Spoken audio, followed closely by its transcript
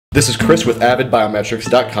This is Chris with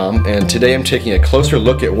AvidBiometrics.com, and today I'm taking a closer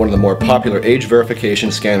look at one of the more popular age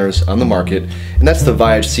verification scanners on the market, and that's the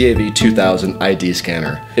Viage CAV2000 ID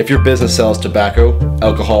scanner. If your business sells tobacco,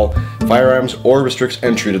 alcohol, firearms, or restricts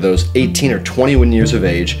entry to those 18 or 21 years of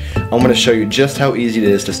age, I'm going to show you just how easy it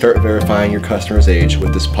is to start verifying your customer's age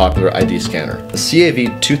with this popular ID scanner. The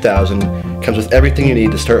CAV2000 comes with everything you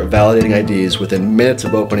need to start validating IDs within minutes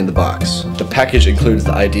of opening the box. The package includes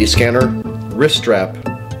the ID scanner, wrist strap,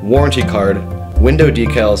 warranty card, window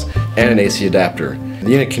decals, and an AC adapter. The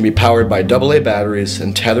unit can be powered by AA batteries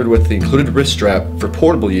and tethered with the included wrist strap for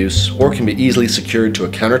portable use, or can be easily secured to a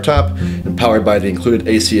countertop and powered by the included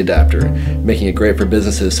AC adapter, making it great for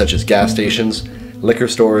businesses such as gas stations, liquor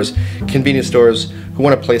stores, convenience stores who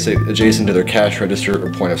want to place it adjacent to their cash register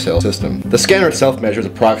or point of sale system. The scanner itself measures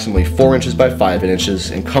approximately 4 inches by 5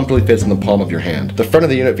 inches and comfortably fits in the palm of your hand. The front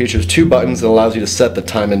of the unit features 2 buttons that allows you to set the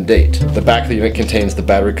time and date. The back of the unit contains the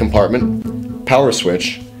battery compartment, power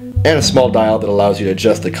switch, and a small dial that allows you to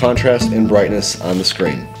adjust the contrast and brightness on the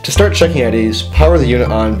screen. To start checking IDs, power the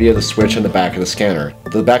unit on via the switch on the back of the scanner.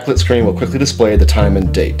 The backlit screen will quickly display the time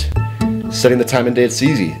and date. Setting the time and date is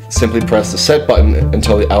easy. Simply press the set button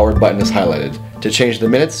until the hour button is highlighted. To change the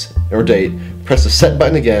minutes or date, press the set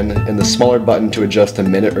button again and the smaller button to adjust the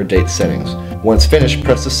minute or date settings. Once finished,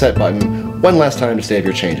 press the set button one last time to save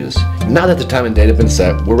your changes. Now that the time and date have been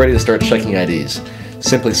set, we're ready to start checking IDs.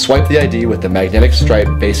 Simply swipe the ID with the magnetic stripe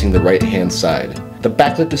facing the right hand side. The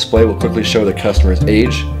backlit display will quickly show the customer's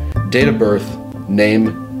age, date of birth, name,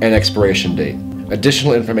 and expiration date.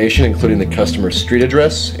 Additional information, including the customer's street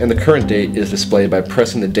address and the current date, is displayed by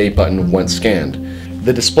pressing the date button once scanned.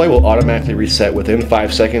 The display will automatically reset within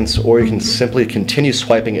 5 seconds, or you can simply continue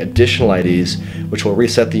swiping additional IDs, which will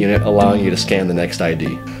reset the unit, allowing you to scan the next ID.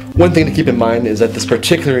 One thing to keep in mind is that this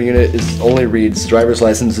particular unit only reads driver's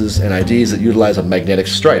licenses and IDs that utilize a magnetic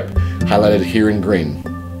stripe, highlighted here in green.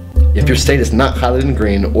 If your state is not highlighted in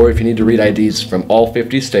green, or if you need to read IDs from all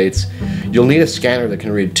 50 states, you'll need a scanner that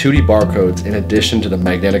can read 2D barcodes in addition to the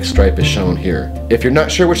magnetic stripe as shown here. If you're not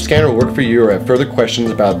sure which scanner will work for you or have further questions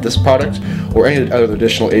about this product or any other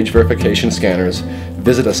additional age verification scanners,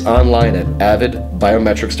 visit us online at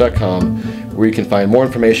AvidBiometrics.com, where you can find more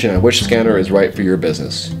information on which scanner is right for your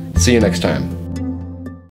business. See you next time.